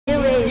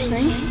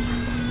listening.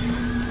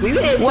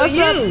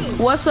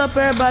 What's up,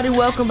 everybody?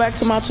 Welcome back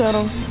to my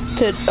channel.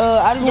 I just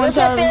want to What's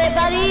up,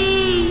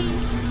 everybody?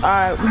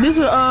 Alright, this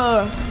is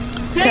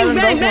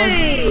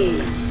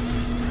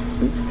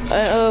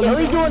Yo,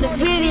 we doing the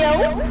video.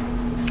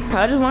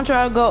 I just want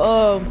y'all to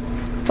go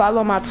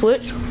follow my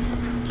Twitch.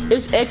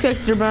 It's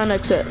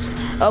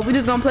XxJebraunXx. We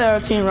just gonna play our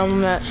team rumble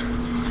match.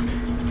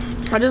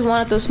 I just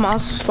wanted to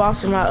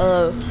sponsor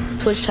my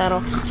Twitch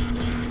channel.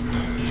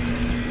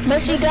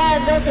 Make sure you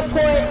guys go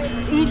support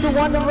either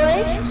one of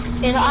us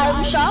in the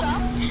item shop.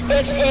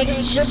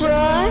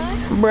 XxJebraun.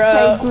 Bruh.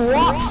 Take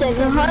walk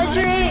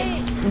 700.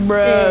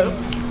 Bruh.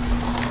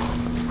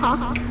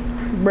 Huh?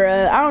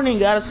 Bruh, I don't even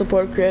gotta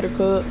support creator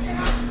code.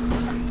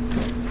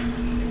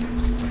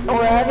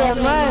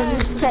 Whatever mine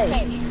is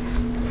take.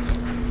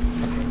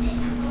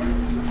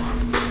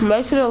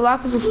 Make sure to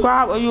like and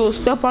subscribe or you will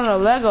step on the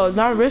Legos,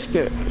 not risk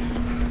it.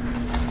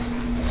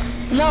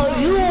 No,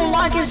 you won't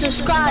like and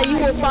subscribe, you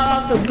will fall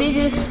off the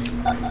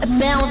biggest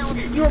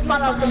mountain. You will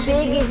fall off the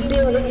biggest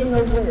building in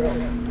the world.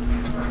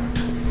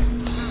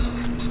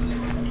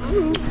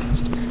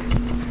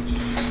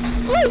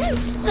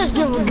 Let's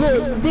give a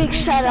good big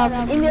shout out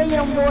to any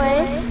young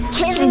boy,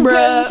 Kevin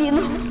Graves, you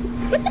know.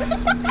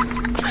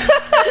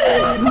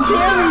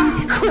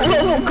 Jerry,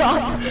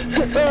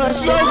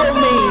 Sugar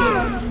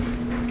Man.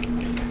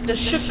 The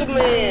Sugar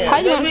Man. How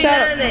you gonna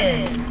shout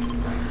out?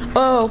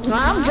 Oh,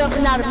 I'm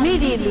jumping out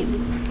immediately.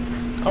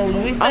 I'm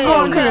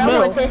going to the I middle.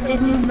 want to test this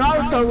new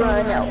Naruto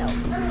run out.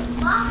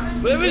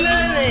 Where we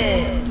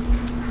landing?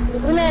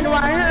 We landing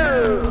right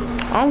here.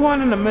 I'm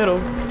going in the middle.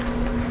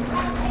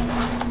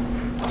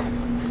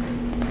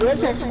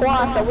 Listen,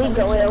 squad, so we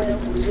go where we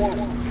want.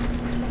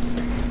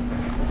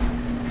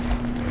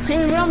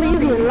 Team Rumble, you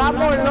get a lot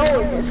more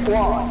lower than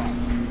squads.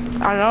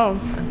 I know.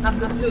 Up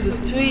to the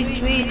tweet.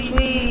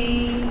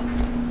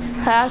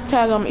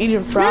 Hashtag I'm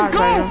eating fries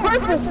right now. Let's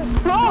go,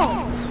 purple,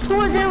 plum. Who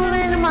is ever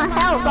land in my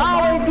house? I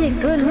always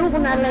get good loot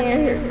when I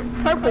land here.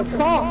 Purple,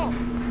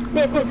 plum.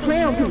 They quit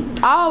playing with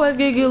me. I always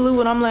get good loot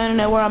when I'm landing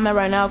at where I'm at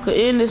right now, cause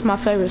it is my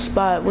favorite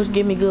spot, which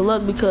give me good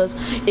luck because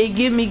it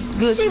give me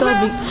good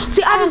stuff.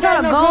 See, I just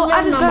gotta go.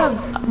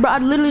 I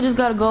literally just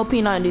gotta go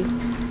P90.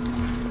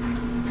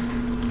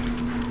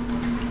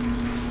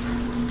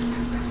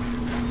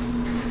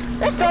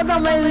 Let's go,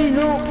 don't make me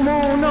move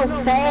no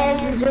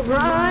fast,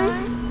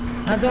 Jebron.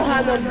 I don't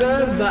have no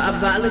gun, but I'm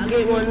about to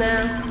get one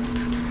now.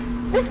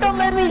 This don't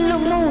make me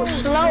move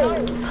slow.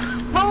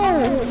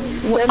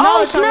 Boom!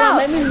 Oh, snap!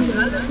 Let me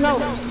move slow. I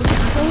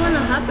don't wanna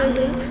hop in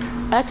here.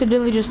 I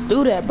accidentally just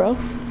threw that, bro.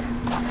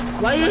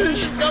 Why you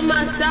stole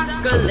my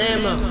shotgun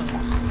ammo?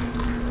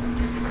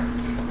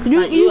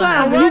 You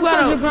gotta with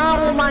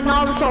my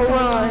Naruto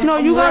run. No,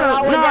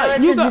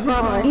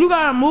 you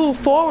gotta move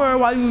forward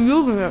while you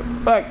using it.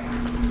 Like,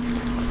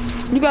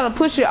 you gotta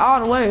push it all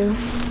the way.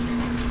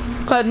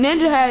 Cause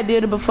Ninja had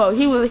did it before.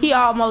 He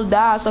almost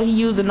died, so he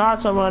used the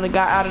Naruto run and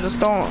got out of the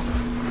storm.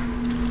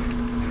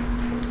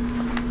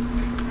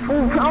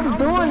 I'm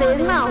doing it,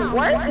 it's not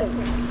working.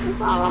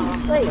 That's all I'm gonna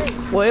say.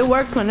 Well, it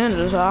worked for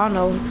Ninja, so I don't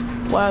know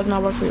why it's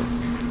not working for you.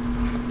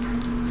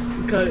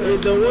 Because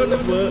it don't wanna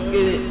work,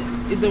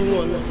 it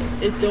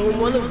don't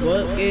wanna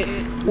work,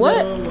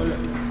 What?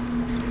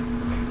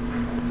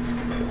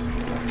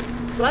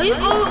 Why you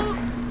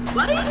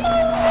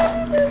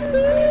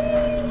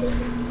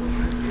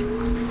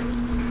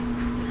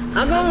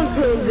I'm gonna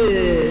put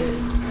this.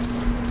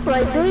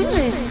 Like, do you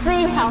even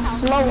see how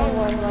slow I'm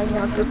running right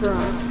now,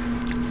 Jebron?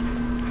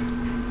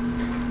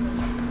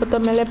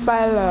 Pótamele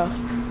baila.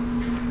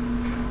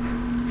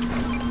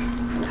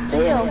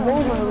 Still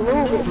moving a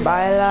little bit.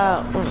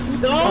 Baila.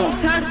 Don't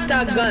touch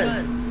that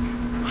gun.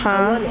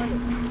 Huh?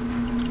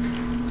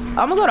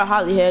 I'm gonna go to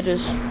Holly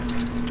Hedges.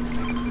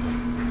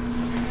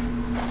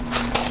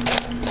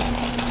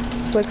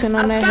 Flicking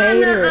on that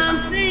hater.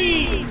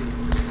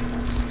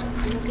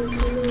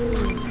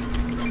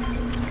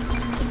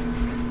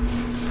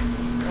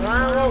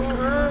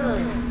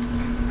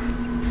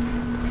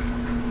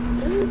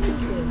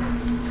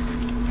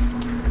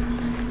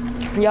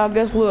 Y'all,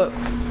 guess what?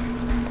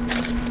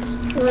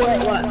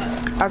 What?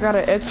 I got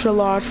an extra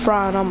large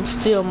fry and I'm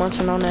still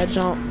munching on that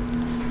jump.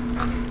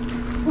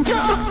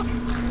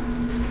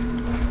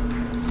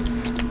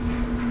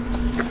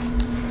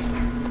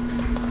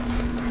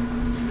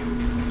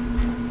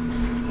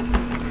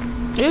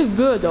 It's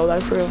good though,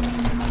 like for real.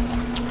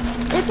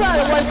 It's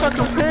probably one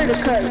fucking Purdy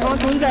cut. The only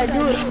thing you gotta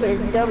do is press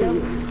W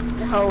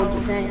to hold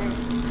the thing.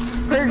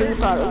 Purdy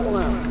probably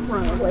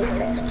run way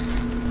fast.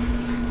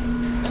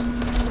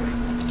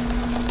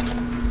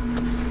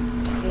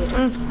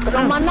 But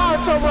on my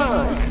Naruto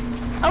run,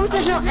 I wish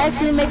that jump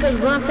actually make us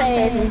run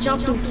fast and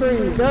jump through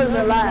trees. That was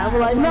a lie. I was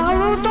like,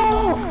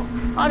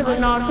 Naruto! I'd have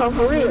been Naruto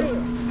for real.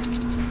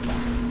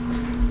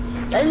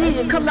 They need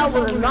to come out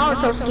with a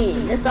Naruto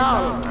skin, that's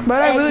all.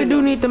 But I really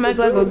do need to make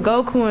like a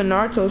Goku and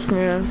Naruto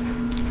skin.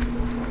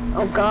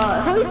 Oh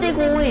god, who you think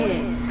will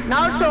win?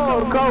 Naruto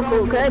or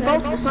Goku? Cause they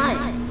both the same.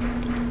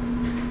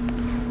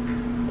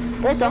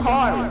 That's a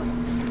hard one.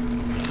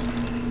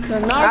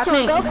 Cause Naruto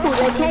and Goku,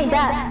 they can't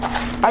die.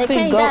 I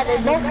think Goku. They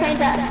both can't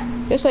die.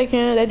 Yes, they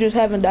can. They just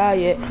haven't died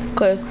yet,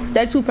 cause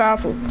they're too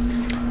powerful.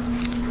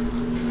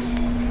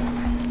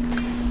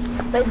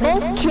 They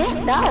both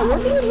can't die.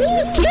 What do you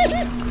mean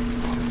can't?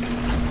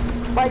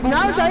 Like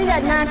Naruto, he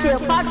got 9-tail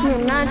fox in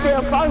him.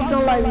 9-tail fox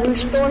gonna like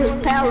restore his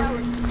power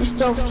and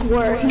stuff to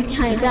where he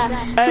can't die.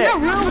 Hey. You know,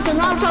 run with the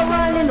Naruto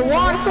running in the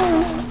water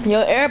pool.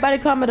 Yo, everybody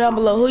comment down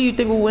below who you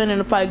think will win in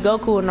the fight,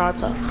 Goku or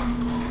Naruto?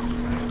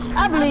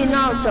 I believe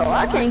Naruto.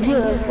 I can't give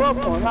a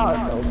fuck on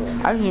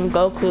Naruto. I think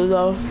Goku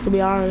though, to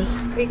be honest.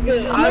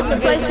 Look the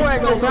place where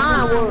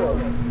Jabron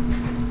was.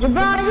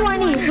 Jabron, you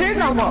ain't even here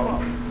no more.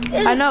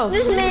 I know.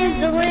 This man's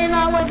ran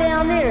all the way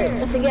down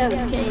there. I forget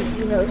what can't,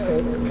 you know,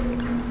 so.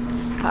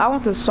 I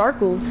want to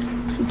circle.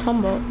 What you talking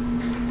about?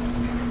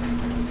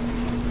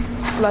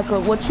 Like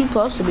what you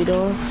supposed to be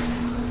doing?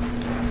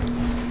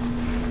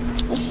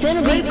 It's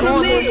finna be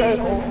going to a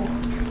circle.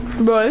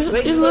 Bro, it's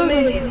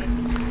looking.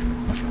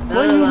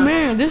 What do you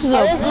mean? This is a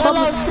There's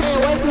yellow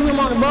sitting away from him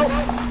on the boat.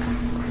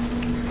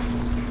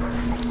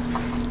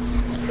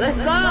 Let's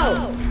go.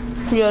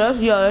 Yeah, that's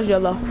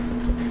yellow.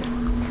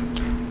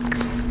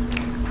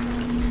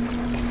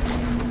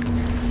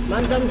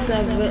 My dumb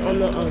self went on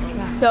the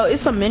track. Yo,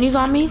 it's some minis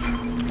on me.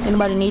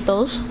 Anybody need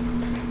those?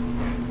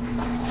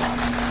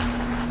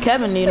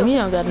 Kevin need them. He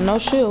don't got no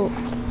shield.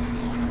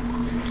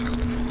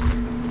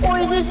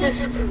 Boy, this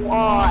is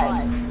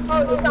squad.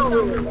 Oh, it don't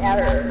really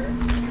matter.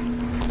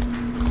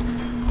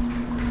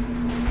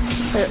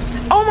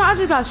 Oh my, I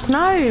just got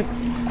sniped.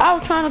 I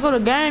was trying to go to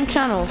game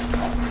channel.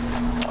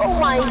 Oh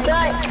my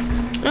god.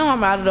 No,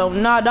 I'm out of though.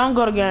 Nah, don't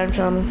go to game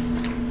channel.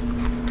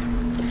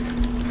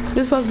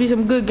 This supposed to be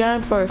some good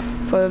game for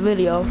the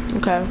video.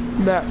 Okay,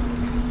 back.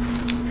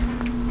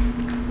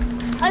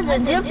 I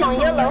just dipped on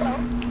yellow.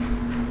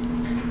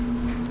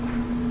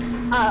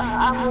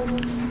 I'm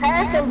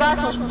passing by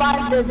some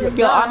spots that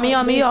Yo, on me.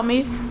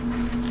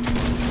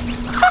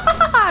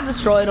 I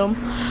destroyed him.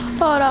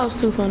 Oh, that was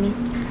too funny.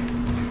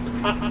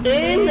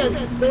 In the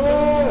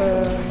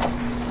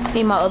store.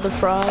 Need my other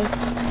fries.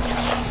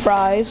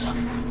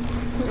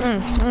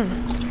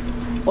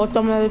 What's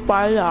some of this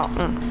fries out?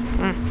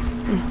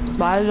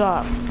 Fries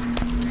out.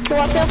 So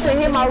I felt to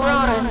hit my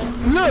run.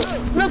 Look,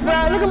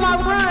 bro, look at my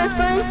run,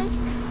 son.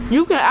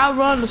 You can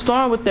outrun the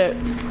storm with that.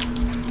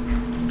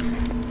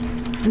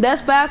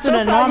 That's faster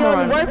than normal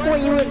run. Work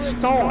when you in the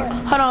storm.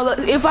 Hold on, look,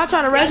 if I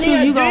try to rescue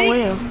you, gonna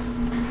win.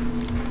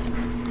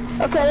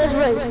 Okay, let's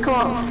race. Come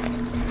on.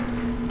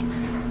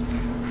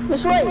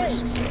 Let's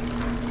race.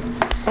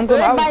 I'm good.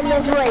 Everybody,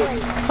 let's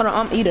race. Hold on,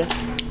 I'm eating.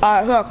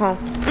 Alright, here I come.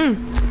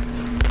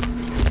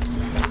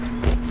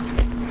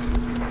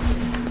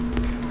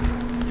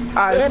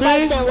 Alright,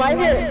 everybody stand right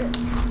here.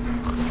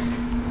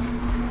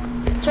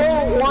 2,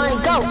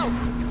 1, go.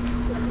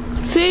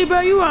 See, bro,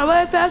 you run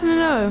way faster than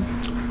us.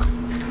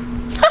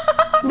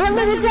 Bro,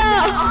 look at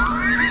y'all.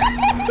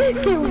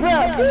 Bro,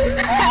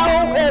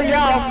 how are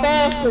y'all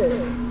faster?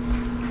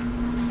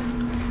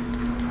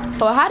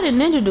 Well, how did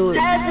Ninja do it?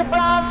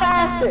 XxJebraunXx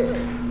faster.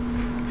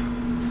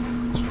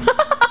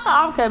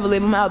 I can't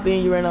believe I'm out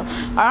being you right now.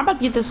 Alright, I'm about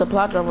to get this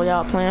supply drop while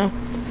y'all playing.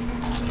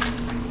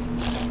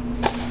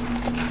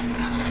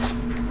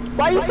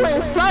 Why you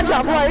playing supply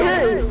drop right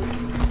here?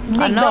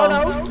 I know.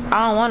 Dodo?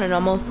 I don't want it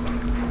no more.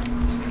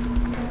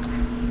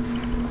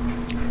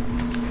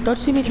 Don't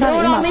you see me trying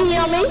to eat He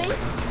on me?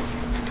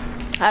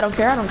 I don't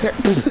care. Oh my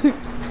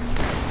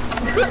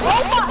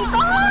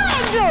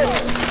god!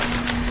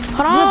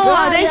 Hold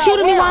on, they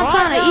shooting me while I'm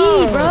trying to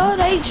eat, bro.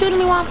 They shooting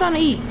me while I'm trying to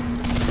eat.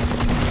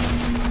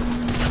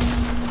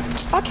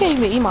 I can't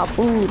even eat my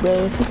food,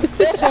 bro.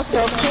 This one's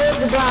so kill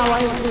the brown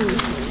white food.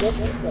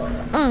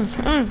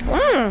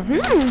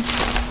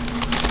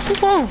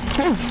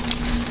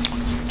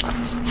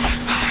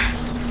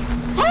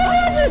 How did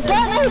I just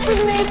got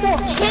anything made for a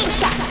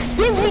headshot?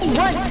 Give me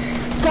one,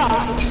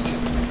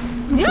 guys.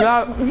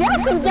 Y'all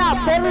think y'all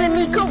better than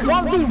me? Come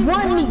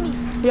 1v1 me.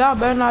 Y'all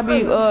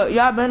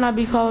better not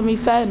be calling me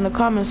fat in the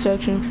comment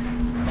section.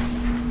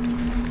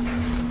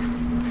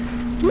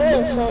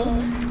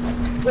 Listen.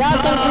 Y'all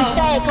think we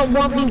sad come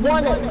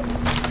 1v1 us.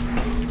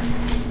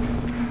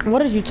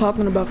 What are you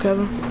talking about,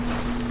 Kevin?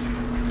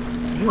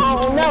 I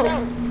don't know.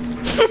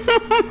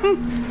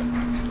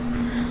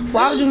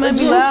 Why would you make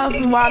me laugh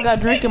while I got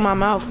drink in my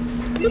mouth?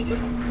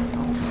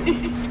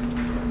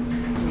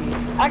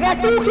 I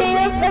got 2 kills.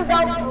 Let's go.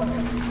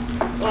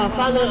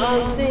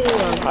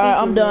 Alright,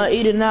 I'm done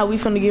eating now. We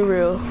finna get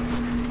real.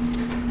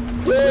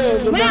 Yeah,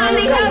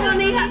 I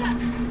need help.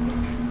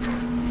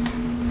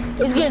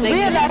 It's getting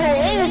real out here.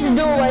 Ain't this the dude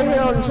right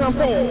here on the jump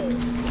pad?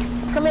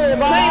 Come here,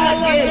 boy.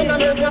 How you getting on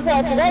the jump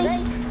pad today?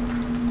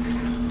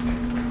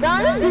 Nah,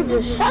 this dude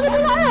just shot me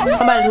out.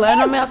 Somebody's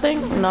landing on me, I think?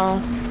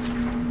 No.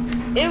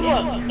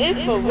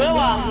 It's for real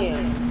out here.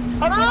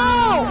 Hold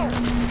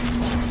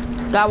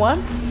on! Got one?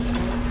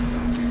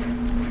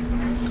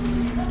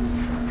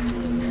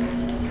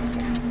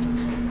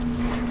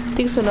 I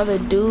think it's another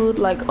dude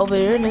like over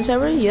there in this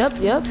area. Yep.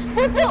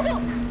 What the?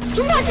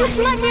 You might just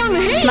smack me on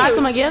the head. Sniped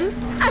him again?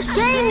 I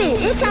seen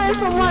it. It came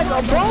from like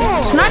a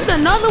ball. Sniped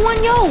another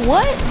one, yo,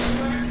 what?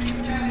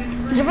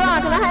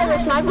 Jabron, can I have a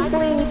sniper,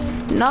 please?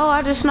 No,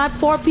 I just sniped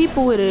 4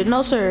 people with it.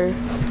 No, sir.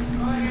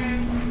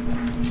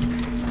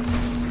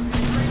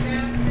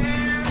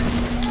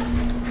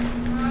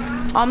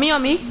 On me,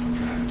 on me.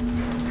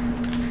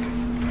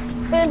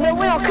 But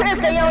we don't care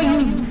if they on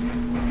you.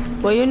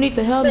 Well, you need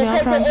to help me. They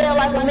take the L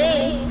like a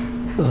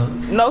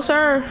man. No,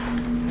 sir.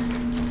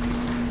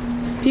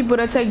 People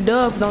that take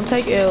dubs don't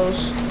take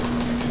L's.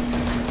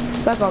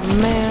 Like a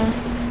man.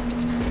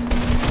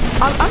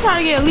 I'm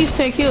trying to get at least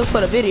 10 kills for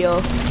the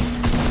video.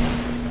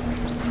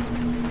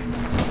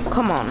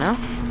 Come on now.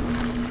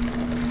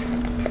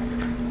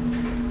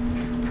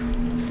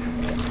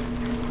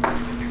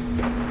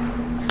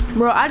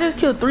 Bro, I just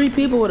killed 3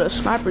 people with a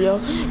sniper, yo.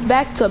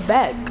 Back to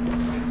back.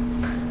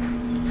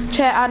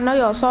 Chat, I know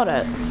y'all saw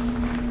that.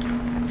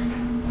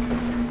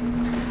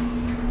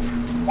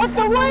 What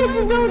the way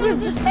to do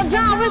the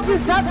John Wick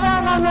just dropped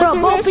down on Bro,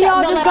 both of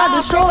y'all just got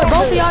destroyed.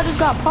 Both of y'all just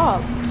got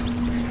popped.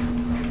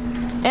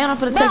 And I'm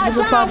finna take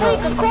this John apart.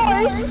 Wick, of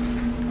course.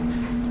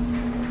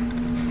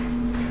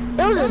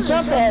 There was a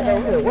jump pad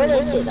over here. Where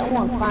they sit? I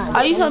want to find it.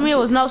 Are you telling me it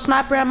was no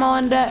sniper ammo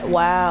in that?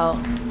 Wow.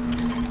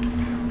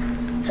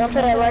 Jump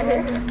pad right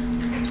here.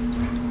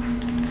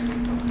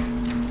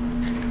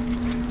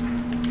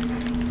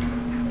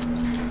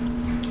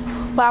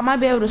 But I might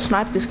be able to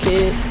snipe this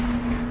kid.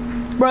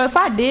 Bro, if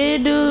I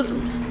did, dude,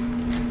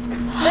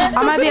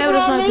 I might be able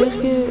to snipe this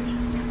kid.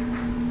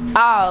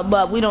 Ah,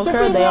 but we don't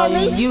care they on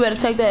you. You better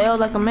take that L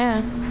like a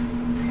man.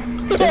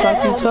 Just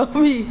like you told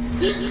me.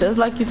 Just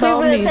like you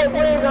told me.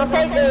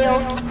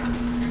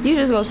 You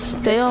just gonna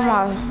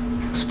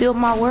steal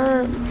my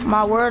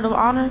word of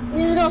honor.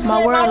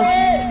 My word of.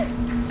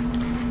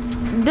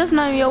 That's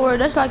not even your word.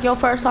 That's like your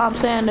first time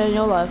saying that in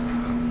your life.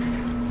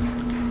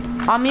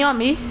 On me, on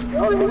me.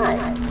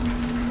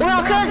 We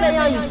don't care they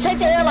on you. Take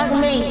the L like a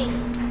man.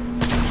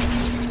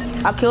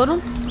 I killed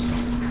him.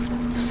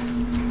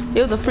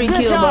 It was a free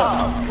kill,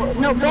 but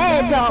no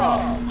bad job.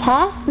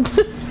 huh?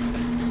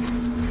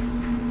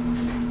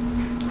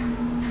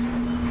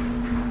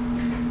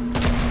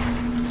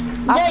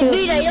 JB,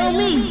 they on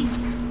me.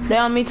 They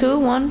on me too.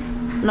 One.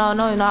 No,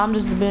 I'm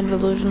just being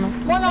delusional.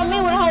 One on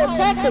me with whole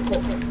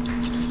tactical.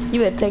 You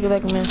better take it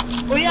like a man.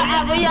 Where y'all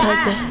at? Where y'all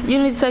at? You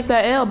need to take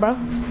that L, bro.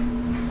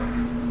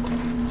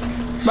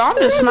 Bro, I'm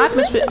just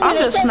sniping.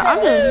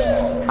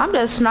 I'm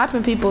just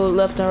sniping people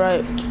left and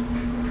right.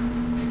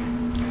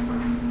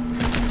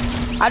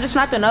 I just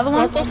sniped another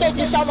one. I think they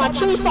just saw my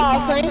tree fall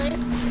thing.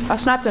 I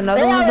sniped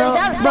another one, bro.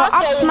 Bro,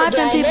 I'm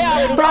sniping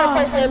people, bro.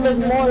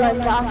 More like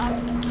Sasuke.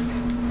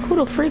 Who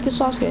the freak is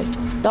Sasuke?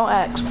 Don't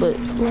ask, but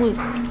who is?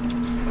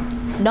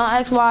 Don't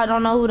ask why I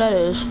don't know who that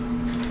is.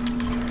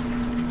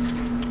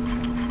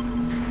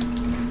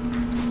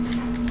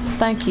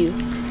 Thank you.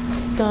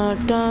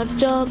 Dun, dun,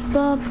 jump,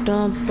 bump,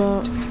 dun,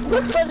 bump.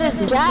 Look for this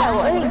guy.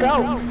 Where'd he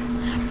go?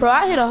 Bro,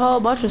 I hit a whole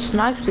bunch of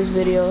snipes this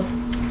video.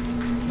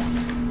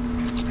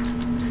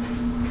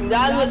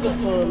 Y'all looking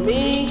for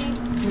me?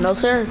 No,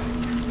 sir.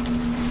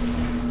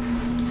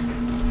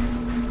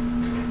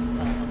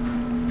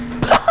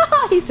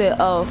 He said,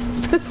 oh.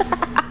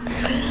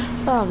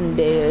 I'm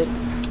dead.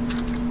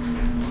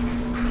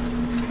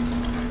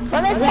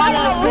 Well, they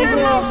fighting over here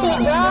now, shit,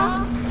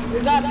 y'all. We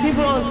got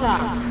people on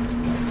top.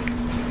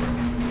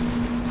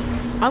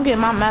 I'm getting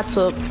my mats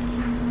up.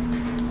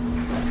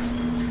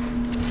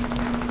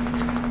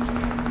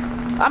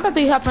 I'm about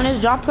to hop on this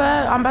jump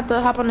pad. I'm about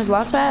to hop on this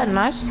launch pad.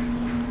 Nice.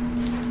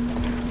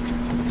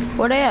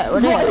 Where they at?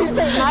 Where they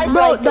at?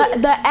 Bro,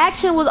 the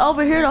action was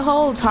over here the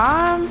whole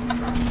time.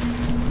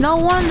 No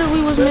wonder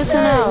we was missing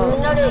out.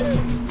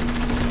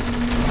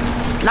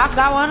 Knock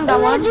that one.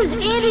 Got one.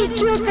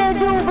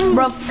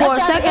 Bro, for a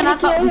second I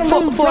thought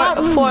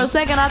for a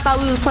second I thought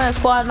we was playing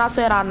squad and I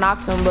said I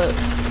knocked him, but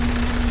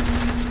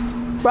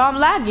bro, I'm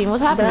lagging.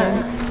 What's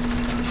happening?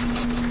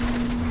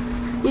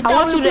 I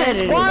want you to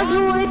edit it. I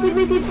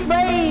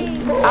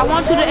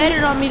want you to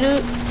edit on me,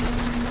 dude.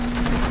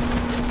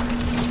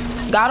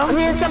 Got him?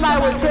 Me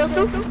somebody with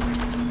pistol.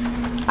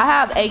 I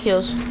have 8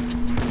 kills.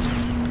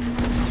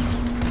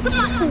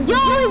 Yo,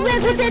 we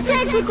went with that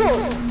tactical.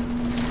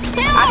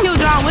 I killed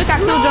John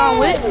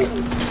Wick.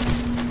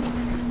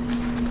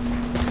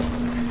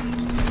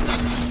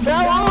 Bro, I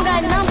only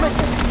got number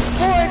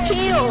 4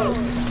 kills.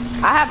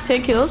 I have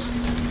 10 kills.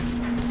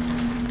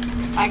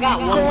 I got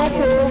one.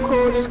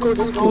 Cool. This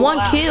cool. 1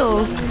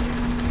 kill?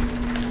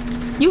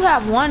 You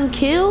have 1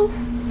 kill?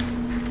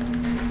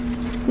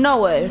 No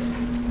way.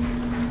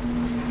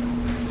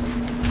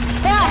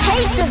 Bro, I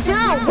hate the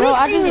John Wick. Bro, I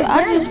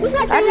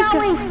just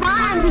always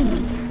find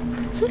me.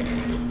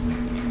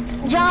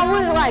 John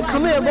Wick like,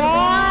 come here, boy.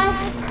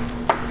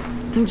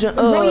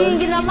 Boy, you ain't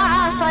getting on my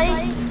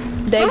eyesight.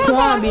 They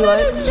can't be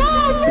like.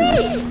 John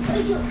Wick.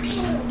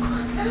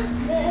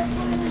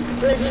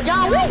 It's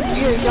John Wick.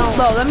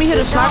 Bro, let me hit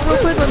a snipe real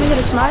quick.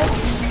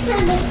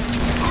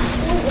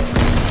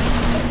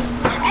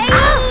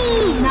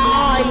 Hey!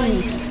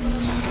 Nice.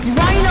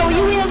 Bro, you know where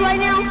you is right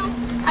now?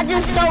 I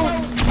just stole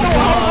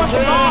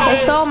They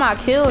stole my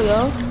kill,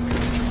 yo.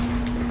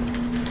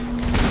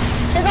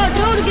 They're gonna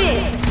do it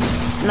again.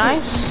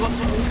 Nice.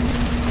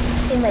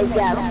 Teammate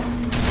got him.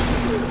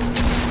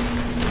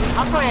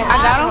 I'm playing I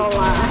got him.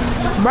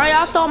 online. Bro,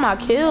 y'all stole my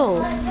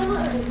kill.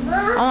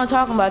 I'm not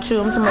talking about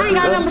you. I'm talking I about ain't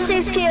got you. number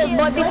 6 kills,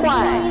 boy. Be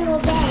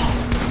quiet.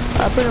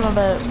 I put him in my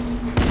bed.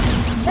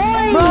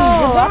 Boy, Bro,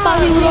 I thought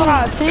he was on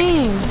our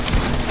team.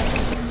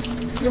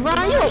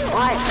 Jebron, you a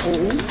quiet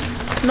fool.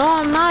 No,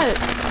 I'm not.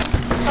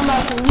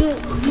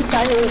 You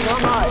thought he was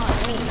on our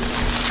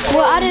team.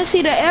 Well, I didn't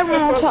see the arrow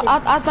on top.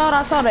 I thought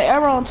I saw the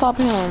arrow on top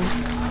of him.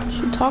 What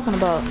you talking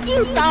about?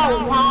 You thought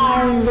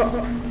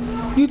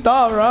wrong. You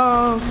thought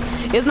wrong.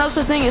 There's no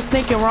such thing as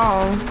thinking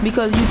wrong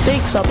because you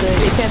think something.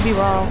 It can't be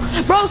wrong.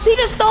 Bro, see,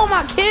 just stole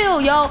my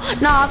kill, yo.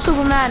 Nah, I'm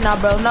super mad now,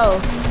 bro. No.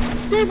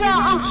 See, bro,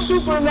 I'm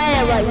super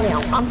mad right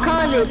now. I'm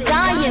kind of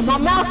dying. My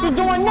mouse is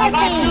doing nothing.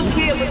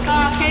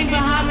 I came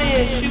behind me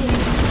and shoot.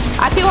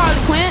 I killed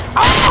Harley Quinn.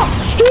 Oh,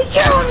 he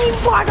killed me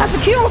before I got to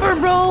kill her,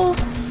 bro.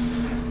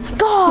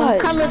 God.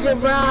 Come with your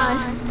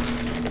Jebron.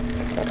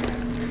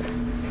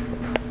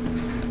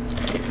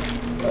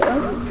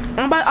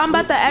 I'm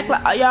about to act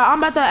like I'm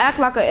about to act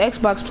like an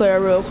Xbox player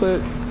real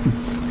quick.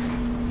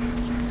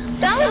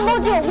 That was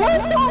about your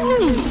one for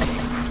me.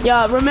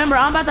 Yeah, remember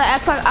I'm about to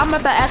act like an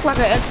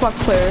Xbox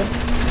player.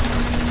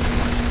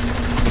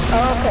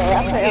 Okay,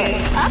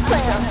 I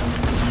play him.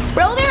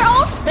 Bro, they're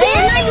all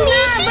spamming me,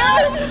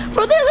 dude.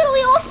 Bro, they're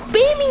literally all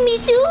spamming me,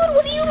 dude.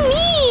 What do you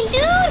mean,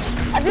 dude?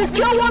 I just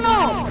killed one of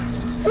them.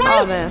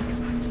 Oh man.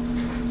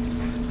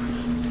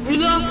 We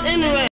lost anyway.